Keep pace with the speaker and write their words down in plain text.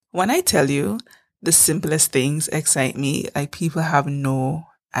When I tell you the simplest things excite me, like people have no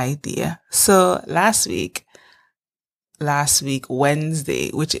idea. So last week, Wednesday,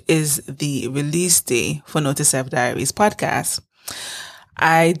 which is the release day for Notice F Diaries podcast,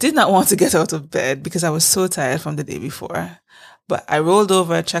 I did not want to get out of bed because I was so tired from the day before. But I rolled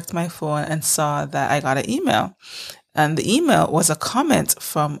over, checked my phone, and saw that I got an email. And the email was a comment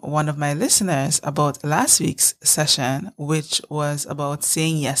from one of my listeners about last week's session, which was about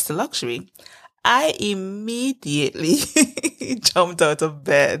saying yes to luxury. I immediately jumped out of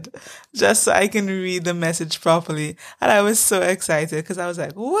bed just so I can read the message properly. And I was so excited because I was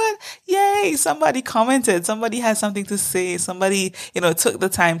like, what? Yay. Somebody commented. Somebody had something to say. Somebody, took the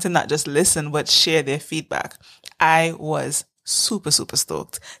time to not just listen, but share their feedback. I was super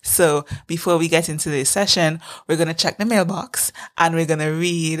stoked. So before we get into this session, we're going to check the mailbox and we're going to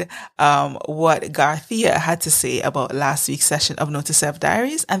read what Garthia had to say about last week's session of Notice F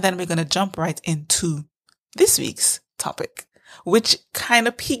Diaries. And then we're going to jump right into this week's topic, which kind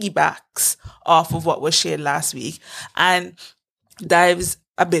of piggybacks off of what was shared last week and dives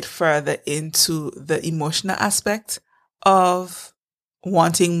a bit further into the emotional aspect of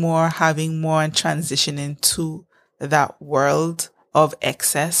wanting more, having more, and transitioning to that world of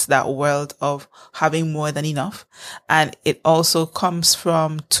excess, that world of having more than enough. And it also comes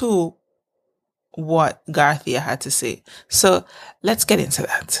from to what Garthia had to say. So let's get into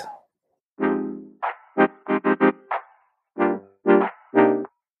that.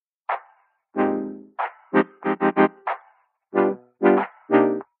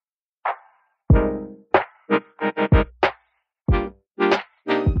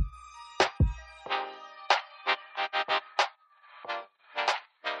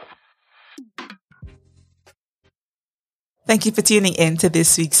 Thank you for tuning in to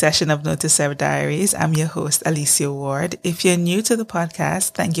this week's session of Notice F Diaries. I'm your host, Alicia Ward. If you're new to the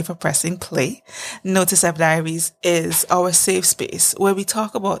podcast, thank you for pressing play. Notice F Diaries is our safe space where we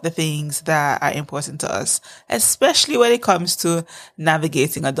talk about the things that are important to us, especially when it comes to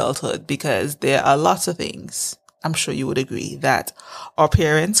navigating adulthood, because there are lots of things, I'm sure you would agree, that our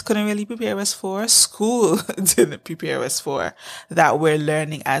parents couldn't really prepare us for, school didn't prepare us for, that we're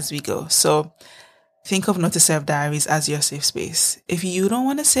learning as we go. So think of Notice F Diaries as your safe space. If you don't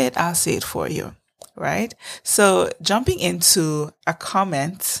want to say it, I'll say it for you, right? So jumping into a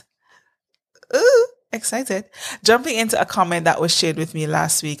comment, excited. Jumping into a comment that was shared with me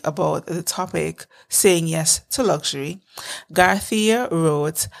last week about the topic, saying yes to luxury. Garthia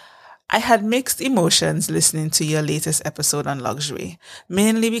wrote, I had mixed emotions listening to your latest episode on luxury,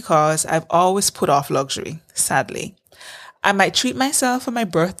 mainly because I've always put off luxury, sadly. I might treat myself for my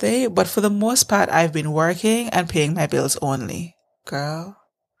birthday, but for the most part, I've been working and paying my bills only. Girl,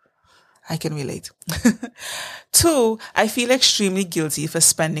 I can relate. 2, I feel extremely guilty for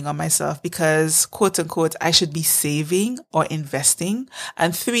spending on myself because, quote unquote, I should be saving or investing.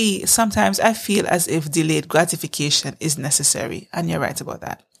 And 3, sometimes I feel as if delayed gratification is necessary. And you're right about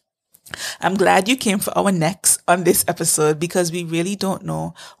that. I'm glad you came for our necks on this episode because we really don't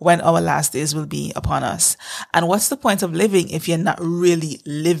know when our last days will be upon us. And what's the point of living if you're not really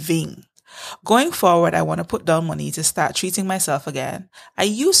living? Going forward, I want to put down money to start treating myself again. I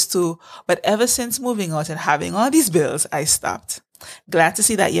used to, but ever since moving out and having all these bills, I stopped. Glad to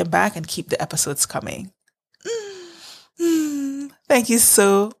see that you're back and keep the episodes coming. Thank you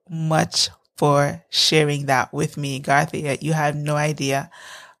so much for sharing that with me, Garthia. You have no idea.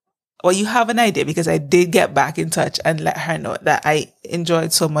 Well, you have an idea because I did get back in touch and let her know that I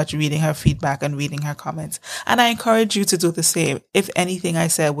enjoyed so much reading her feedback and reading her comments. And I encourage you to do the same. If anything I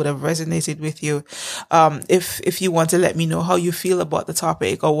said would have resonated with you, if you want to let me know how you feel about the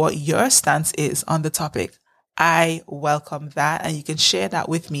topic or what your stance is on the topic, I welcome that. And you can share that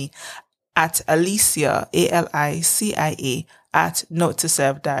with me at Alicia, ALICIA, at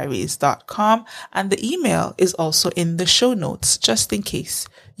notetosefdiaries.com. And the email is also in the show notes, just in case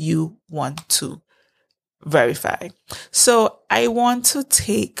you want to verify. So I want to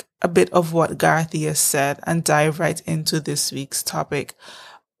take a bit of what Garthia said and dive right into this week's topic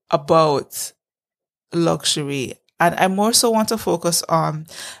about luxury. And I more so want to focus on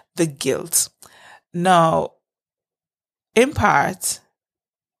the guilt. Now, in part,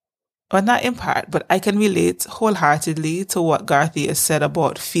 or not in part, but I can relate wholeheartedly to what Garthia said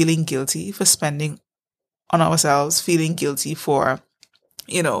about feeling guilty for spending on ourselves, feeling guilty for,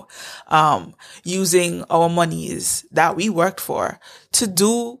 using our monies that we worked for to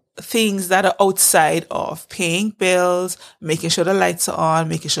do things that are outside of paying bills, making sure the lights are on,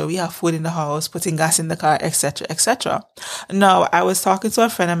 making sure we have food in the house, putting gas in the car, etc., etc. Now, I was talking to a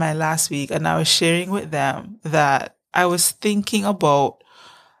friend of mine last week and I was sharing with them that I was thinking about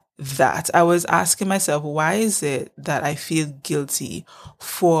that. I was asking myself, why is it that I feel guilty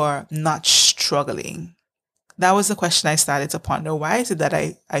for not struggling? That was the question I started to ponder. Why is it that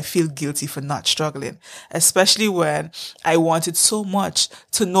I feel guilty for not struggling? Especially when I wanted so much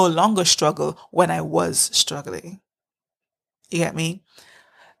to no longer struggle when I was struggling. You get me?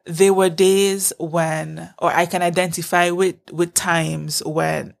 There were days when, or I can identify with times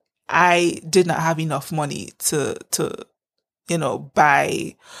when I did not have enough money to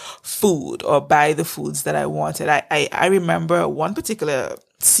buy food or buy the foods that I wanted. I remember one particular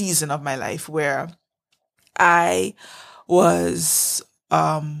season of my life where I was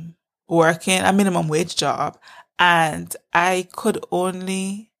working a minimum wage job, and I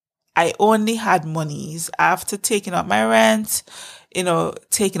only had monies after taking up my rent,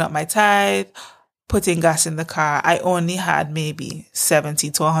 taking up my tithe, putting gas in the car. I only had maybe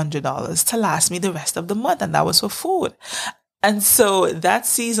 $70 to $100 to last me the rest of the month, and that was for food. And so that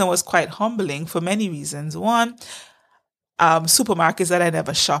season was quite humbling for many reasons. One, supermarkets that I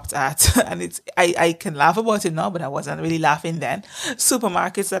never shopped at. And I can laugh about it now, but I wasn't really laughing then.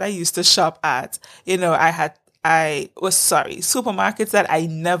 Supermarkets that I used to shop at, supermarkets that I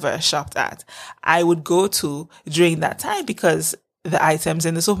never shopped at. I would go to during that time because the items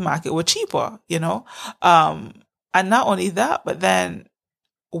in the supermarket were cheaper, and not only that, but then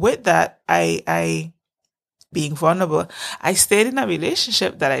with that, I being vulnerable, I stayed in a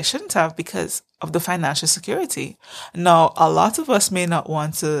relationship that I shouldn't have because of the financial security. Now, a lot of us may not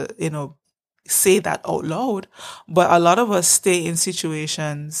want to, say that out loud, but a lot of us stay in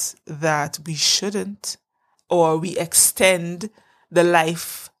situations that we shouldn't, or we extend the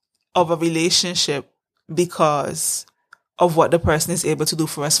life of a relationship because of what the person is able to do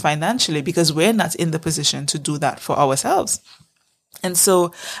for us financially, because we're not in the position to do that for ourselves. And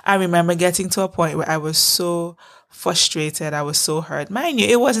so I remember getting to a point where I was so frustrated. I was so hurt. Mind you,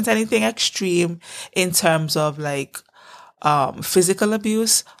 it wasn't anything extreme in terms of physical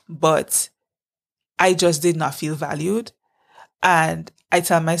abuse, but I just did not feel valued. And I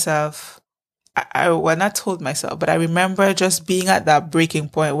tell myself, not told myself, but I remember just being at that breaking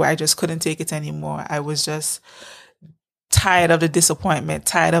point where I just couldn't take it anymore. I was just tired of the disappointment,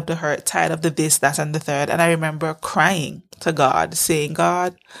 tired of the hurt, tired of the this, that, and the third. And I remember crying to God, saying,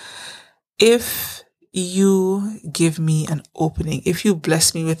 God, if you give me an opening, if you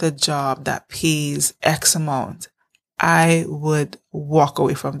bless me with a job that pays X amount, I would walk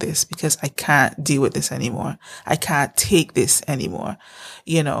away from this because I can't deal with this anymore. I can't take this anymore,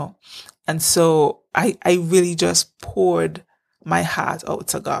 And so I really just poured my heart out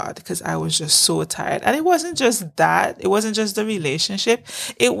to God because I was just so tired. And it wasn't just that. It wasn't just the relationship.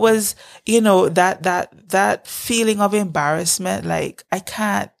 It was, that feeling of embarrassment. Like I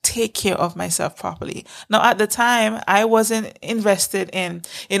can't take care of myself properly. Now, at the time, I wasn't invested in,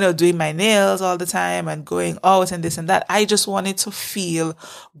 doing my nails all the time and going out and this and that. I just wanted to feel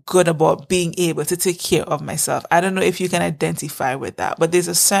good about being able to take care of myself. I don't know if you can identify with that, but there's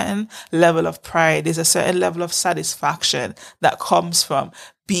a certain level of pride. There's a certain level of satisfaction that comes from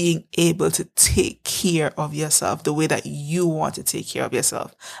being able to take care of yourself the way that you want to take care of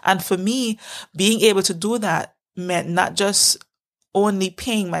yourself. And for me, being able to do that meant not just only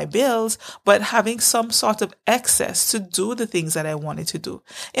paying my bills, but having some sort of excess to do the things that I wanted to do.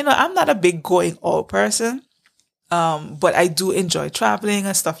 I'm not a big going out person. But I do enjoy traveling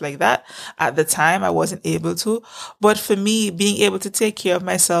and stuff like that. At the time, I wasn't able to. But for me, being able to take care of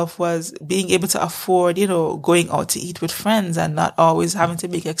myself was being able to afford, going out to eat with friends and not always having to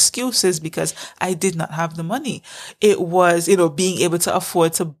make excuses because I did not have the money. It was, being able to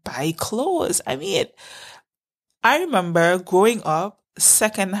afford to buy clothes. I mean, I remember growing up,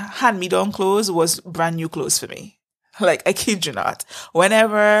 second hand-me-down clothes was brand new clothes for me. Like, I kid you not.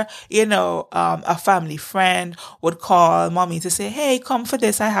 Whenever, a family friend would call mommy to say, hey, come for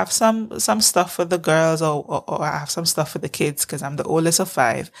this. I have some stuff for the girls or I have some stuff for the kids because I'm the oldest of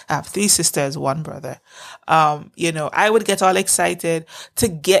 5. I have 3 sisters, 1 brother. I would get all excited to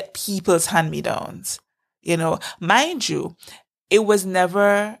get people's hand-me-downs. Mind you, it was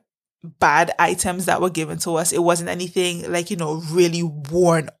never bad items that were given to us. It wasn't anything really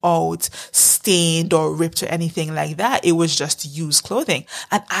worn out, stained or ripped or anything like that. It was just used clothing.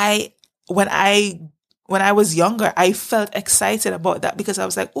 And when I was younger, I felt excited about that because I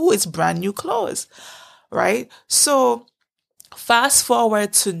was like, oh, it's brand new clothes. Right? So fast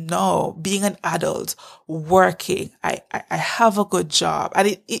forward to now, being an adult, working, I have a good job.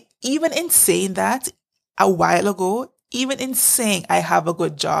 And even in saying that a while ago, even in saying I have a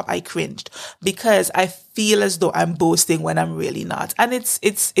good job, I cringed because I feel as though I'm boasting when I'm really not. And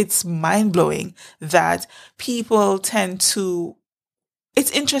it's mind blowing that people tend to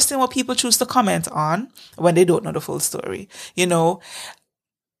it's interesting what people choose to comment on when they don't know the full story. You know,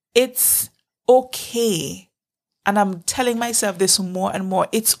 it's okay. And I'm telling myself this more and more.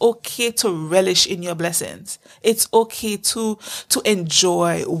 It's okay to relish in your blessings. It's okay to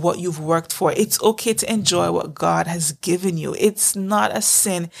enjoy what you've worked for. It's okay to enjoy what God has given you. It's not a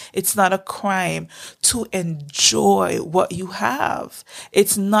sin. It's not a crime to enjoy what you have.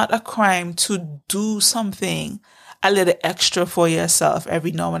 It's not a crime to do something a little extra for yourself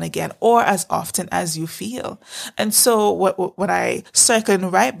every now and again, or as often as you feel. And so when I circling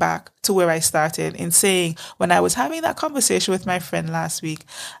right back to where I started in saying, when I was having that conversation with my friend last week,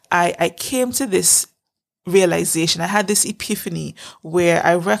 I came to this realization. I had this epiphany where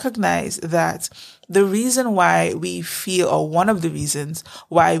I recognized that the reason why we feel, or one of the reasons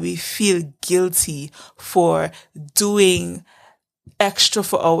why we feel guilty for doing extra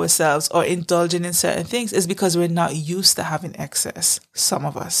for ourselves or indulging in certain things is because we're not used to having excess. Some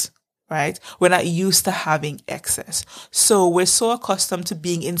of us, right? We're not used to having excess. So we're so accustomed to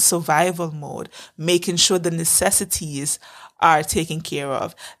being in survival mode, making sure the necessities are taken care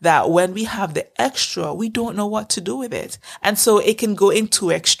of, that when we have the extra, we don't know what to do with it. And so it can go in two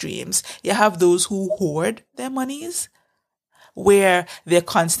extremes. You have those who hoard their monies, where they're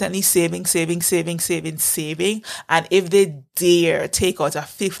constantly saving. And if they dare take out a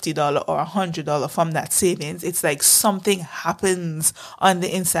 $50 or $100 from that savings, it's like something happens on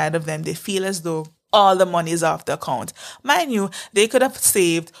the inside of them. They feel as though all the money is off the account. Mind you, they could have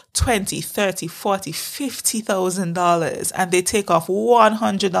saved $20, $30, $40, $50,000 and they take off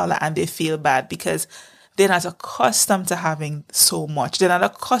 $100 and they feel bad because they're not accustomed to having so much. They're not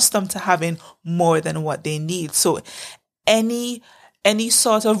accustomed to having more than what they need. So any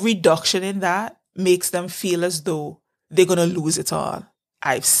sort of reduction in that makes them feel as though they're going to lose it all.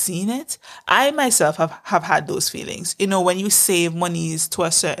 I've seen it. I myself have had those feelings. You know, when you save monies to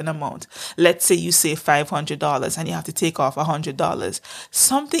a certain amount, let's say you save $500 and you have to take off $100,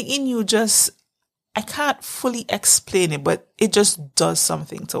 something in you just, I can't fully explain it, but it just does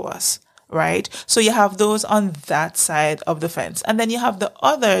something to us, right? So you have those on that side of the fence. And then you have the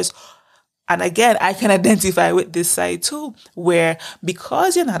others. And again, I can identify with this side too, where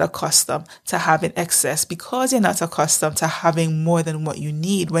because you're not accustomed to having excess, because you're not accustomed to having more than what you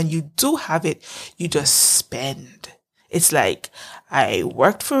need, when you do have it, you just spend. It's like, I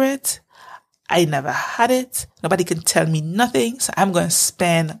worked for it. I never had it. Nobody can tell me nothing. So I'm going to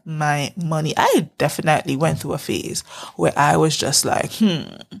spend my money. I definitely went through a phase where I was just like,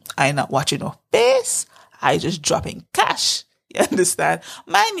 I ain't not watching no face. I just dropping cash. You understand?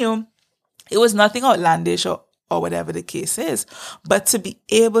 Mind you, it was nothing outlandish or whatever the case is, but to be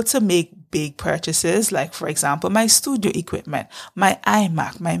able to make big purchases, like for example, my studio equipment, my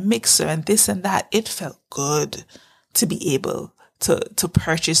iMac, my mixer and this and that, it felt good to be able to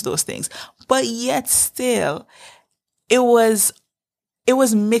purchase those things. But yet still, it was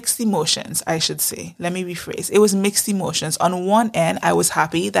mixed emotions, I should say. Let me rephrase. It was mixed emotions. On one end, I was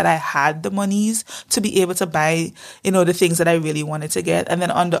happy that I had the monies to be able to buy, the things that I really wanted to get. And then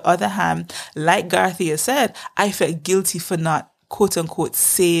on the other hand, like Garthia said, I felt guilty for not, quote unquote,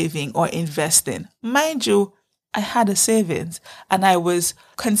 saving or investing. Mind you, I had a savings and I was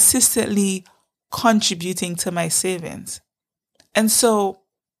consistently contributing to my savings. And so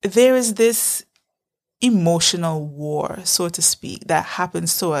there is this emotional war, so to speak, that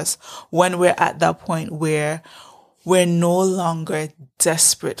happens to us when we're at that point where we're no longer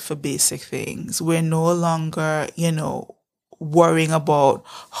desperate for basic things. We're no longer, worrying about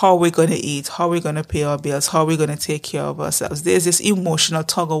how we're going to eat, how we're going to pay our bills, how we're going to take care of ourselves. There's this emotional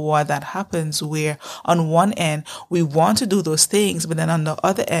tug of war that happens where on one end, we want to do those things, but then on the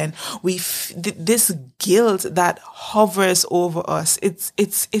other end, this guilt that hovers over us.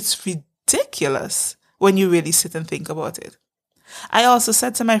 It's ridiculous when you really sit and think about it. I also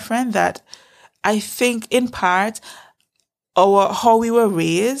said to my friend that I think in part how we were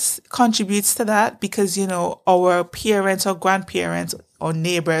raised contributes to that because, our parents or grandparents or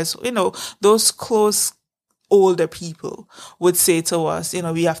neighbors, those close older people would say to us,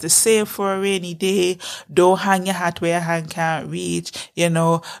 we have to save for a rainy day. Don't hang your hat where your hand can't reach.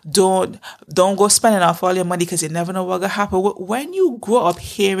 Don't go spending off all your money because you never know what will happen. When you grow up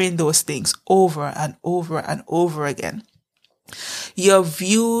hearing those things over and over and over again, your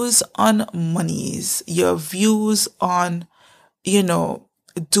views on monies, your views on,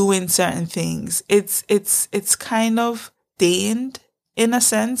 doing certain things, it's kind of tainted in a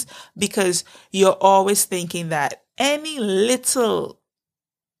sense because you're always thinking that any little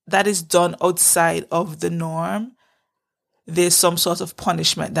that is done outside of the norm, there's some sort of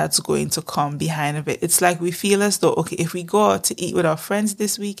punishment that's going to come behind of it. It's like we feel as though, okay, if we go out to eat with our friends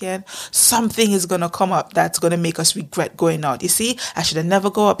this weekend, something is going to come up that's going to make us regret going out. You see, I should have never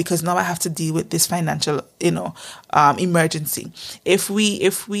go out because now I have to deal with this financial, emergency. If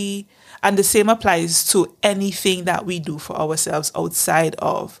we, and the same applies to anything that we do for ourselves outside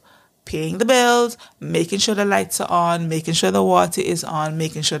of paying the bills, making sure the lights are on, making sure the water is on,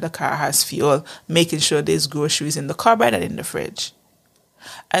 making sure the car has fuel, making sure there's groceries in the cupboard and in the fridge.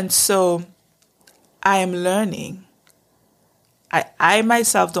 And so I am learning. I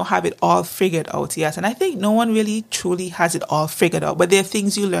myself don't have it all figured out yet. And I think no one really truly has it all figured out. But there are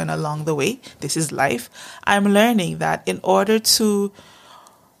things you learn along the way. This is life. I'm learning that in order to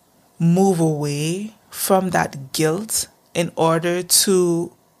move away from that guilt, in order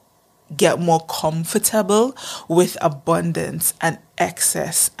to get more comfortable with abundance and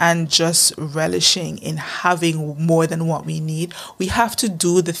excess and just relishing in having more than what we need, we have to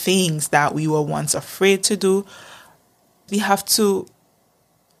do the things that we were once afraid to do. We have to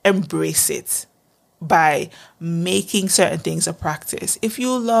embrace it by making certain things a practice. If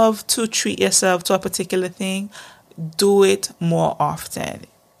you love to treat yourself to a particular thing, do it more often,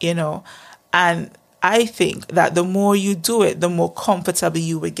 and I think that the more you do it, the more comfortable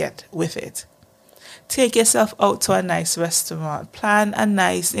you will get with it. Take yourself out to a nice restaurant. Plan a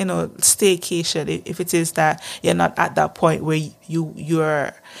nice, staycation if it is that you're not at that point where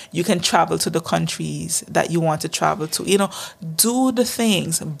you can travel to the countries that you want to travel to. Do the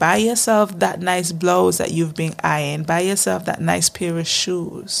things. Buy yourself that nice blouse that you've been eyeing. Buy yourself that nice pair of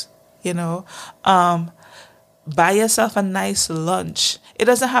shoes. Buy yourself a nice lunch. It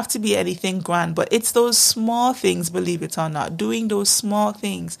doesn't have to be anything grand, but it's those small things, believe it or not, doing those small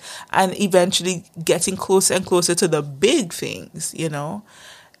things and eventually getting closer and closer to the big things,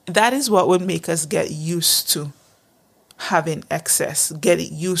 That is what would make us get used to having excess, get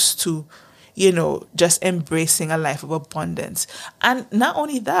used to, just embracing a life of abundance. And not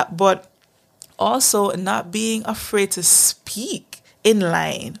only that, but also not being afraid to speak in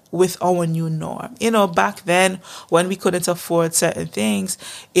line with our new norm. Back then when we couldn't afford certain things,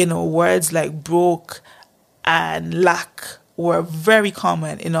 words like broke and lack were very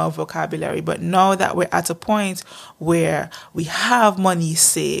common in our vocabulary. But now that we're at a point where we have money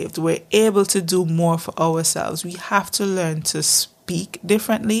saved, we're able to do more for ourselves, we have to learn to speak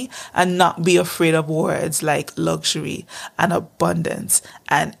differently and not be afraid of words like luxury and abundance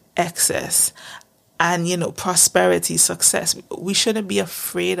and excess and, prosperity, success. We shouldn't be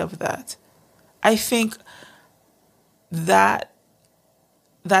afraid of that. I think that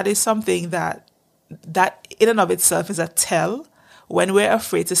is something that in and of itself is a tell. When we're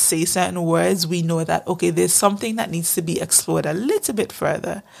afraid to say certain words, we know that, okay, there's something that needs to be explored a little bit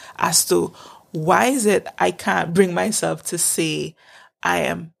further as to why is it I can't bring myself to say I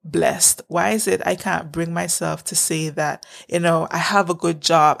am blessed? Why is it I can't bring myself to say that, I have a good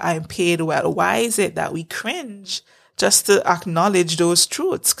job, I am paid well? Why is it that we cringe just to acknowledge those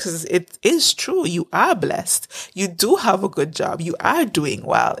truths? Because it is true. You are blessed. You do have a good job. You are doing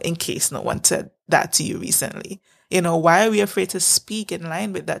well, in case no one said that to you recently. Why are we afraid to speak in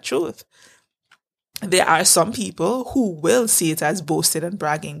line with that truth? There are some people who will see it as boasting and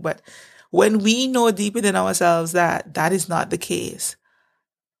bragging, but when we know deep within ourselves that that is not the case,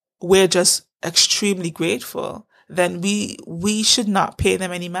 we're just extremely grateful, then we should not pay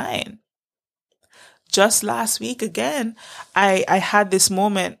them any mind. Just last week again, I had this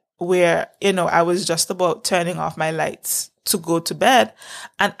moment where, I was just about turning off my lights to go to bed,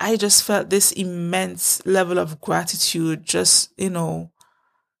 and I just felt this immense level of gratitude, just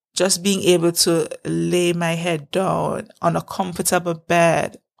being able to lay my head down on a comfortable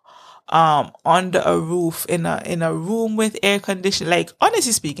bed, under a roof in a room with air conditioning. Like,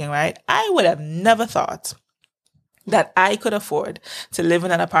 honestly speaking, right, I would have never thought that I could afford to live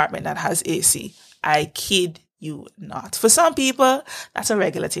in an apartment that has AC. I kid you not. For some people, that's a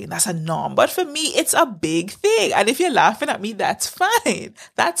regular thing. That's a norm. But for me, it's a big thing. And if you're laughing at me, that's fine.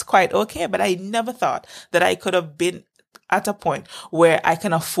 That's quite okay. But I never thought that I could have been at a point where I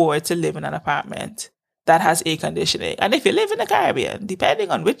can afford to live in an apartment that has air conditioning. And if you live in the Caribbean, depending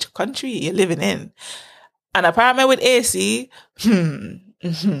on which country you're living in, an apartment with AC,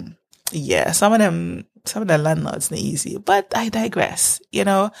 yeah, some of the landlords ain't easy, but I digress,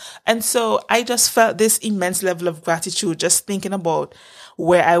 And so I just felt this immense level of gratitude just thinking about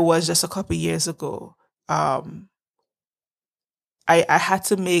where I was just a couple of years ago. I had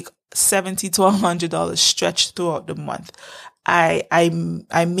to make $70 to $100 stretch throughout the month. I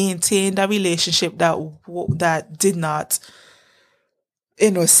maintained a relationship that did not,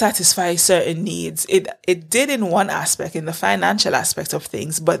 satisfy certain needs. It did in one aspect, in the financial aspect of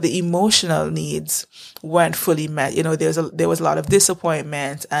things, but the emotional needs weren't fully met. There was a lot of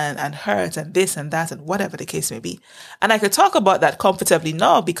disappointment and hurt and this and that and whatever the case may be. And I could talk about that comfortably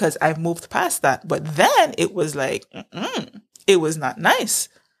now because I've moved past that. But then it was like, it was not nice.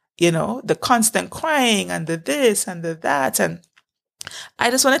 The constant crying and the this and the that. And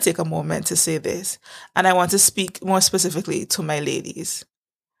I just want to take a moment to say this. And I want to speak more specifically to my ladies.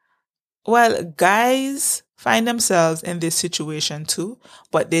 Well, guys find themselves in this situation too,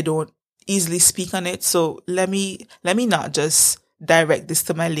 but they don't easily speak on it. So let me not just direct this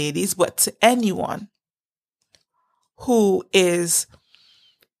to my ladies, but to anyone who is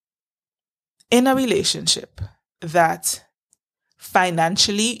in a relationship that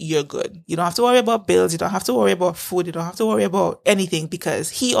financially you're good. You don't have to worry about bills. You don't have to worry about food. You don't have to worry about anything because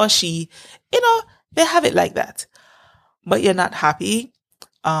he or she, they have it like that. But you're not happy.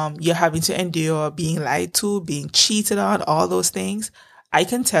 You're having to endure being lied to, being cheated on, all those things. I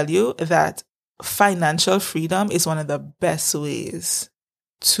can tell you that financial freedom is one of the best ways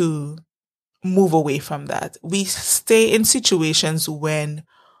to move away from that. We stay in situations when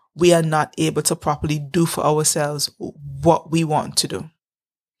we are not able to properly do for ourselves what we want to do.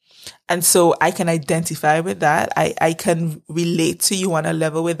 And so I can identify with that. I can relate to you on a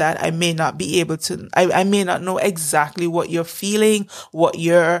level with that. I may not be able to, I may not know exactly what you're feeling, what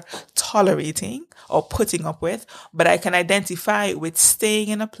you're tolerating or putting up with, but I can identify with staying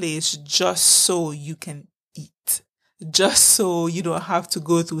in a place just so you can eat, just so you don't have to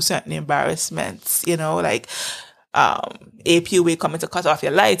go through certain embarrassments, like APUA coming to cut off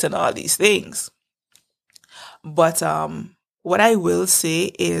your lights and all these things. But what I will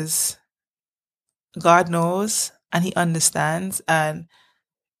say is God knows and he understands. And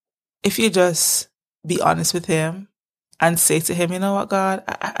if you just be honest with him and say to him, you know what, God,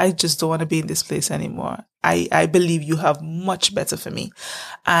 I just don't want to be in this place anymore. I believe you have much better for me.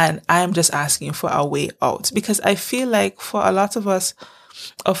 And I'm just asking for a way out, because I feel like for a lot of us,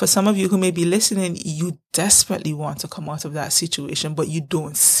 or for some of you who may be listening, you desperately want to come out of that situation, but you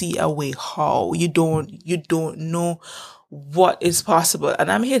don't see a way how. You don't know what is possible. And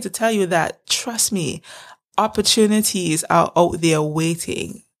I'm here to tell you that, trust me, opportunities are out there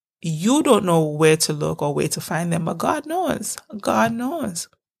waiting. You don't know where to look or where to find them, but God knows. God knows.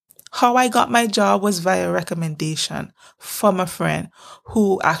 How I got my job was via recommendation from a friend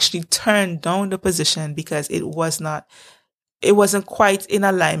who actually turned down the position because it wasn't quite in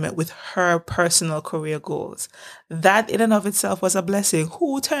alignment with her personal career goals. That in and of itself was a blessing.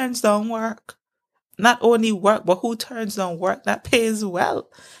 Who turns down work? Not only work, but who turns down work that pays well?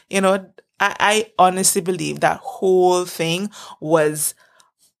 I honestly believe that whole thing was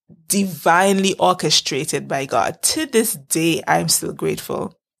divinely orchestrated by God. To this day, I'm still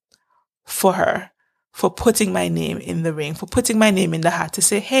grateful for her, for putting my name in the ring, for putting my name in the hat to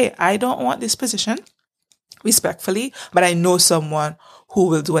say, hey, I don't want this position, respectfully, but I know someone who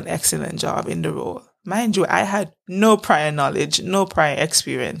will do an excellent job in the role. Mind you, I had no prior knowledge, no prior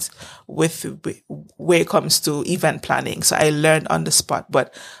experience with where it comes to event planning. So I learned on the spot,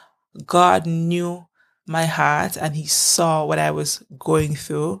 but God knew my heart and he saw what I was going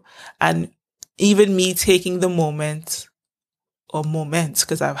through. And even me taking the moments,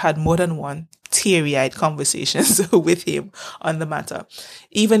 because I've had more than one teary-eyed conversations with him on the matter.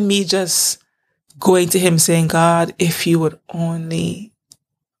 Even me just going to him saying, God, if you would only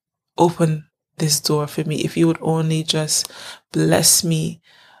open this door for me, if you would only just bless me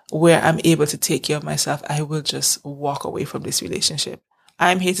where I'm able to take care of myself, I will just walk away from this relationship.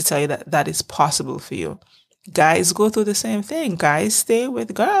 I'm here to tell you that that is possible for you. Guys go through the same thing. Guys stay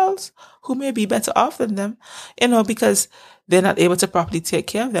with girls who may be better off than them, because they're not able to properly take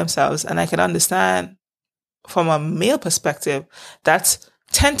care of themselves. And I can understand from a male perspective, that's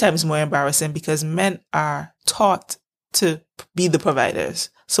 10 times more embarrassing because men are taught to be the providers.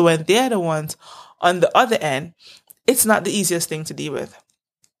 So when they're the ones on the other end, it's not the easiest thing to deal with.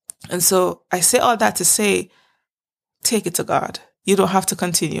 And so I say all that to say, take it to God. You don't have to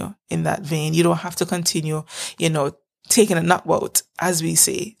continue in that vein. You don't have to continue, taking a knockbout, as we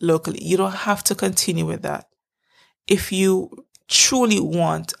say locally. You don't have to continue with that. If you truly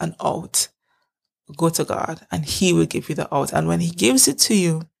want an out, go to God and he will give you the out. And when he gives it to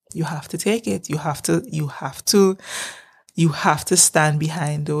you, you have to take it. You have to stand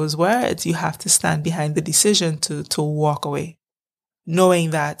behind those words. You have to stand behind the decision to walk away, knowing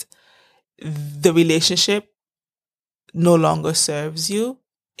that the relationship no longer serves you.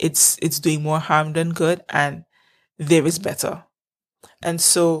 It's doing more harm than good, and there is better. And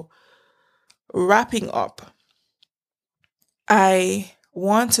so, wrapping up, I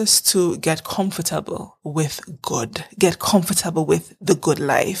want us to get comfortable with good, get comfortable with the good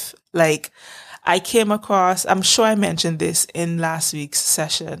life. Like, I came across, I'm sure I mentioned this in last week's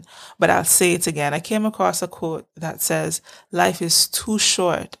session, but I'll say it again. I came across a quote that says, life is too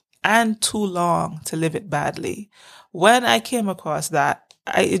short and too long to live it badly. When I came across that,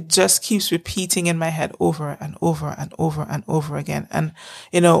 it just keeps repeating in my head over and over and over and over again. And,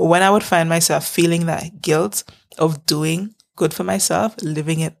 when I would find myself feeling that guilt of doing good for myself,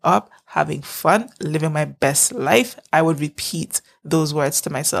 living it up, having fun, living my best life, I would repeat those words to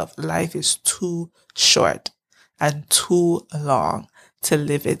myself. Life is too short and too long to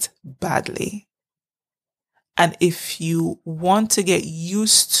live it badly. And if you want to get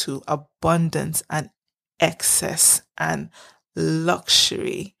used to abundance and excess and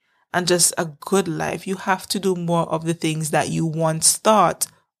luxury and just a good life, you have to do more of the things that you once thought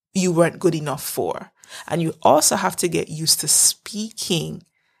you weren't good enough for. And you also have to get used to speaking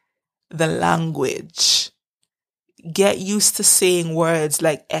the language. Get used to saying words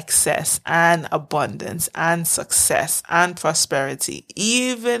like excess and abundance and success and prosperity,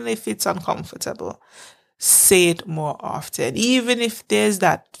 even if it's uncomfortable. Say it more often, even if there's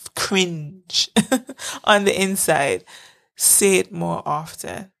that cringe on the inside. Say it more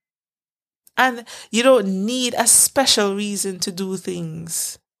often. And you don't need a special reason to do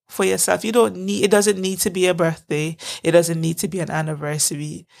things for yourself. It doesn't need to be a birthday. It doesn't need to be an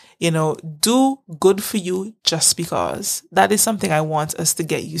anniversary. Do good for you just because. That is something I want us to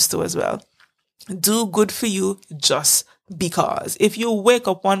get used to as well. Do good for you just because. If you wake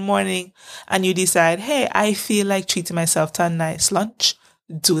up one morning and you decide, hey, I feel like treating myself to a nice lunch,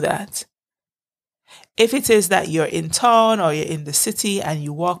 do that. If it is that you're in town or you're in the city and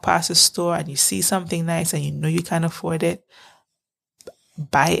you walk past a store and you see something nice and you know you can afford it,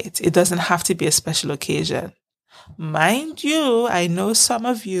 buy it. It doesn't have to be a special occasion. Mind you, I know some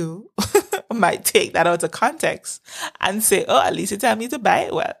of you might take that out of context and say, oh, at least you tell me to buy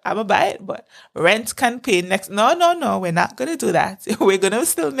it. Well, I'm going to buy it, but rent can pay next. No, we're not going to do that. We're going to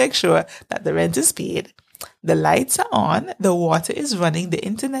still make sure that the rent is paid. The lights are on, the water is running, the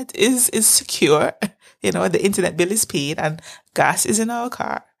internet is secure, the internet bill is paid and gas is in our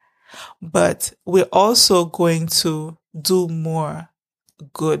car. But we're also going to do more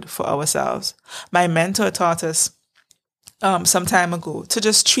good for ourselves. My mentor taught us some time ago to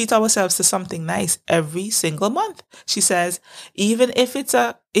just treat ourselves to something nice every single month. She says, even if it's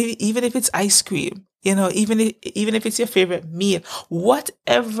ice cream, even if it's your favorite meal,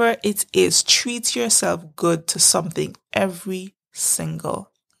 whatever it is, treat yourself good to something every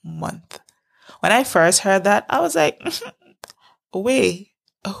single month. When I first heard that, I was like, wait,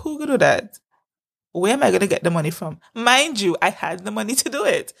 who could do that? Where am I going to get the money from? Mind you, I had the money to do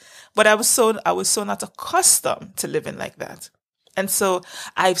it, but I was so not accustomed to living like that. And so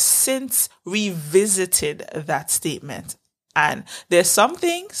I've since revisited that statement. And there's some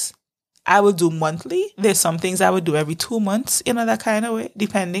things I will do monthly. There's some things I would do every 2 months, that kind of way,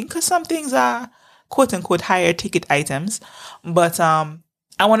 depending, because some things are quote unquote higher ticket items. But I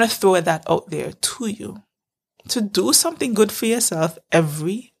want to throw that out there to you to do something good for yourself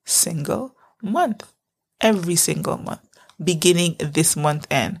every single month, beginning this month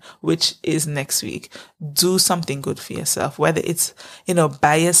end, which is next week. Do something good for yourself, whether it's,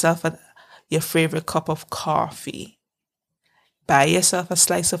 buy yourself your favorite cup of coffee, buy yourself a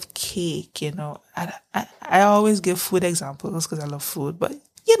slice of cake. I always give food examples because I love food, but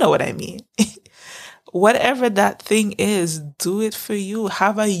you know what I mean. Whatever that thing is, do it for you.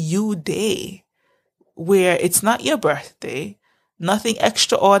 Have a you day where it's not your birthday. Nothing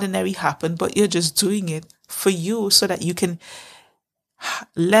extraordinary happened, but you're just doing it for you so that you can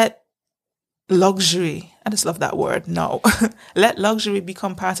let luxury, I just love that word, no, let luxury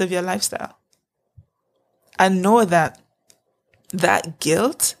become part of your lifestyle. And know that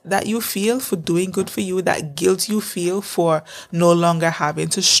guilt that you feel for doing good for you, that guilt you feel for no longer having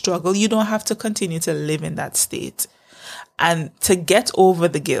to struggle, you don't have to continue to live in that state. And to get over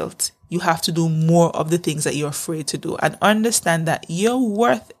the guilt, you have to do more of the things that you're afraid to do and understand that you're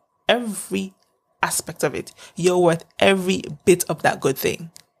worth every aspect of it. You're worth every bit of that good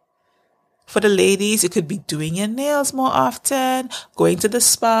thing. For the ladies, it could be doing your nails more often, going to the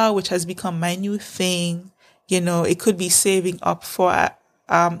spa, which has become my new thing. It could be saving up for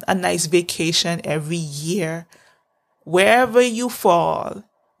a nice vacation every year. Wherever you fall,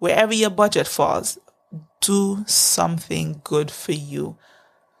 wherever your budget falls, do something good for you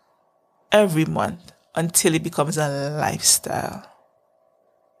every month until it becomes a lifestyle.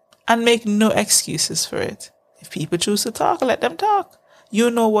 And make no excuses for it. If people choose to talk, let them talk. You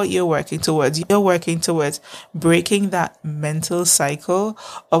know what you're working towards. You're working towards breaking that mental cycle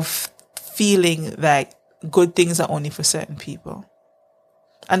of feeling like good things are only for certain people.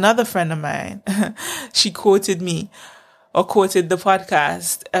 Another friend of mine, she quoted the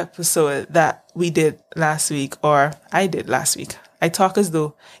podcast episode that we did last week, or I did last week. I talk as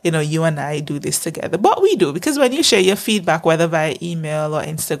though, you and I do this together, but we do, because when you share your feedback, whether via email or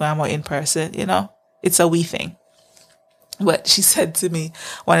Instagram or in person, it's a we thing. But she said to me,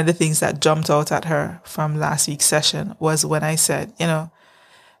 one of the things that jumped out at her from last week's session was when I said,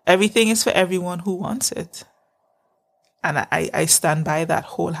 everything is for everyone who wants it. And I stand by that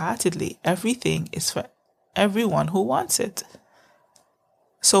wholeheartedly. Everything is for everyone who wants it.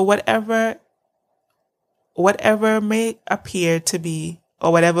 So whatever may appear to be,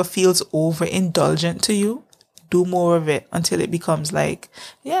 or whatever feels overindulgent to you, do more of it until it becomes like,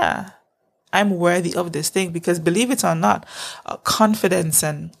 yeah, I'm worthy of this thing. Because believe it or not, confidence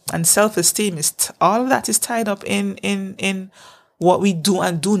and self-esteem all of that is tied up in what we do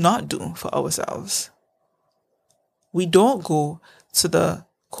and do not do for ourselves. We don't go to the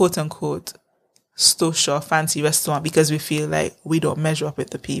quote unquote social fancy restaurant because we feel like we don't measure up with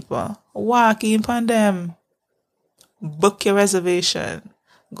the people. Walk in upon them. Book your reservation.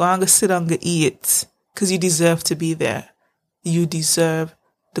 Go and go sit down and go eat. Because you deserve to be there. You deserve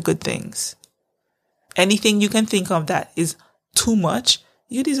the good things. Anything you can think of that is too much,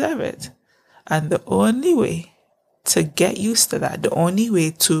 you deserve it. And the only way to get used to that, the only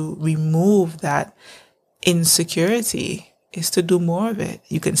way to remove that insecurity is to do more of it.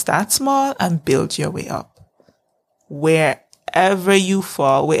 You can start small and build your way up. Wherever you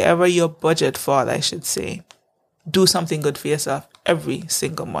fall, wherever your budget fall, I should say, do something good for yourself every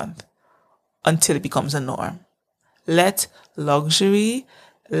single month until it becomes a norm. Let luxury,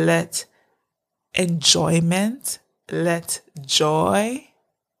 let enjoyment, let joy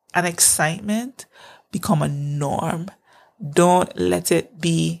and excitement become a norm. Don't let it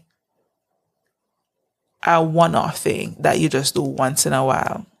be a one-off thing that you just do once in a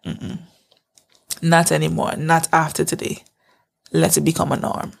while. Not anymore. Not after today. Let it become a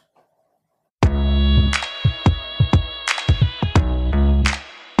norm.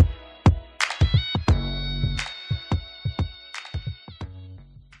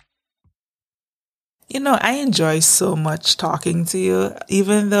 I enjoy so much talking to you.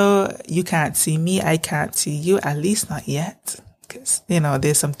 Even though you can't see me, I can't see you, at least not yet. Because,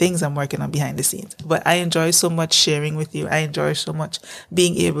 there's some things I'm working on behind the scenes. But I enjoy so much sharing with you. I enjoy so much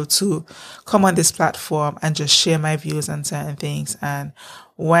being able to come on this platform and just share my views on certain things. And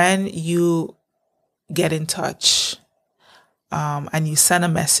when you get in touch, and you send a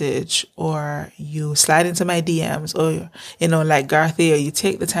message, or you slide into my DMs, or, like Garthia, or you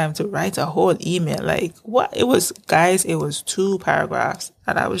take the time to write a whole email, like what it was, guys, it was 2 paragraphs.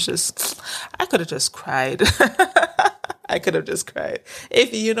 And I could have just cried. I could have just cried.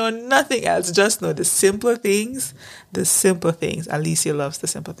 If you know nothing else, just know the simple things. Alicia loves the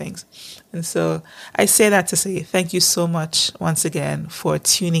simple things. And so I say that to say thank you so much once again for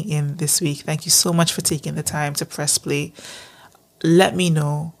tuning in this week. Thank you so much for taking the time to press play. Let me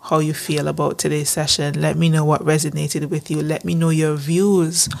know how you feel about today's session. Let me know what resonated with you. Let me know your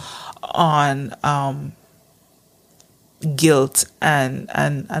views on guilt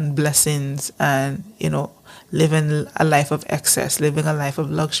and blessings and, living a life of excess, living a life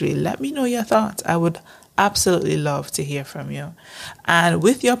of luxury. Let me know your thoughts. I would absolutely love to hear from you. And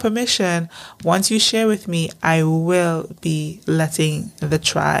with your permission, once you share with me, I will be letting the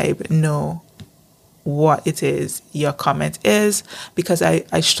tribe know what it is your comment is, because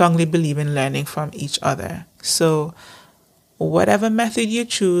I strongly believe in learning from each other. So whatever method you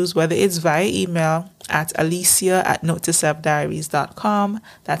choose, whether it's via email at alicia@notetoselfdiaries.com,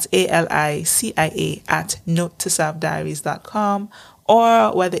 that's ALICIA@notetoselfdiaries.com,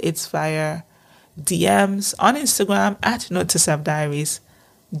 or whether it's via DMs on Instagram at notetoselfdiaries,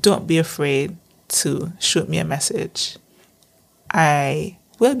 don't be afraid to shoot me a message. I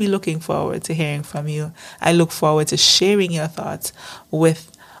will be looking forward to hearing from you. I look forward to sharing your thoughts with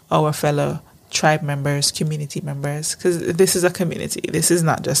our fellow tribe members, community members, because this is a community. This is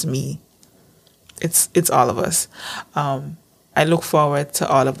not just me. It's all of us. I look forward to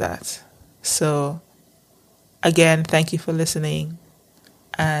all of that. So again, thank you for listening,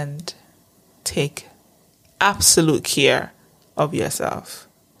 and take absolute care of yourself.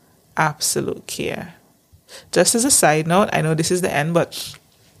 Absolute care. Just as a side note, I know this is the end, but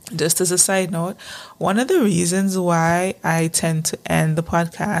Just as a side note, one of the reasons why I tend to end the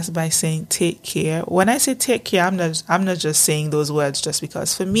podcast by saying take care. When I say take care, I'm not just saying those words just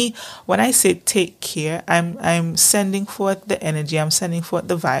because. For me, when I say take care, I'm sending forth the energy, I'm sending forth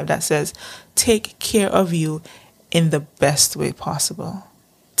the vibe that says take care of you in the best way possible.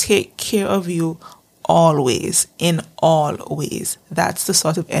 Take care of you always, in all ways. That's the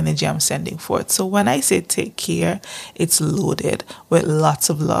sort of energy I'm sending forth. So when I say take care, it's loaded with lots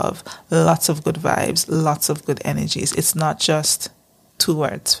of love, lots of good vibes, lots of good energies. It's not just two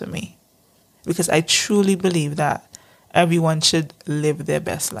words for me. Because I truly believe that everyone should live their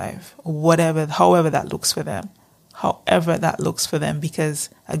best life, however that looks for them. However that looks for them.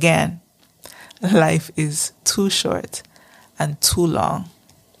 Because again, life is too short and too long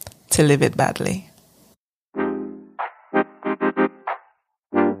to live it badly.